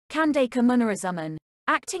Khandaker Muniruzzaman,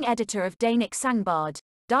 acting editor of Dainik Sangbad,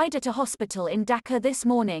 died at a hospital in Dhaka this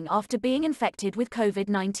morning after being infected with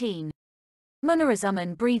COVID-19.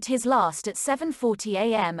 Muniruzzaman breathed his last at 7:40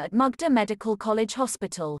 a.m. at Mugda Medical College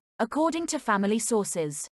Hospital, according to family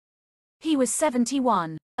sources. He was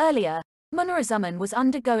 71. Earlier, Muniruzzaman was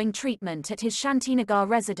undergoing treatment at his Shantinagar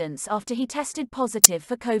residence after he tested positive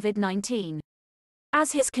for COVID-19.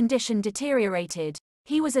 As his condition deteriorated,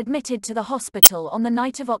 he was admitted to the hospital on the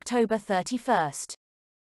night of October 31.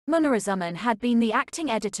 Muniruzzaman had been the acting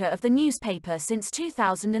editor of the newspaper since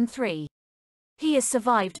 2003. He is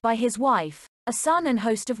survived by his wife, a son and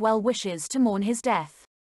host of well-wishers to mourn his death.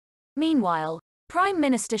 Meanwhile, Prime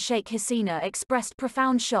Minister Sheikh Hasina expressed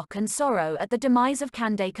profound shock and sorrow at the demise of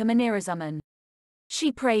Khandaker Moniruzzaman.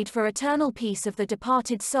 She prayed for eternal peace of the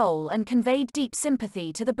departed soul and conveyed deep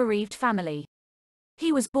sympathy to the bereaved family.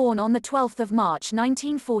 He was born on the 12th of March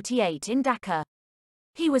 1948 in Dhaka.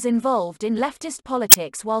 He was involved in leftist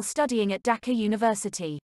politics while studying at Dhaka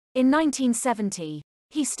University. In 1970,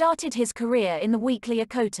 he started his career in the weekly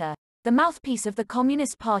Ekota, the mouthpiece of the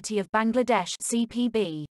Communist Party of Bangladesh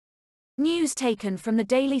 (CPB). News taken from the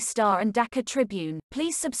Daily Star and Dhaka Tribune.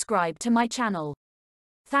 Please subscribe to my channel.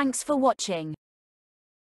 Thanks for watching.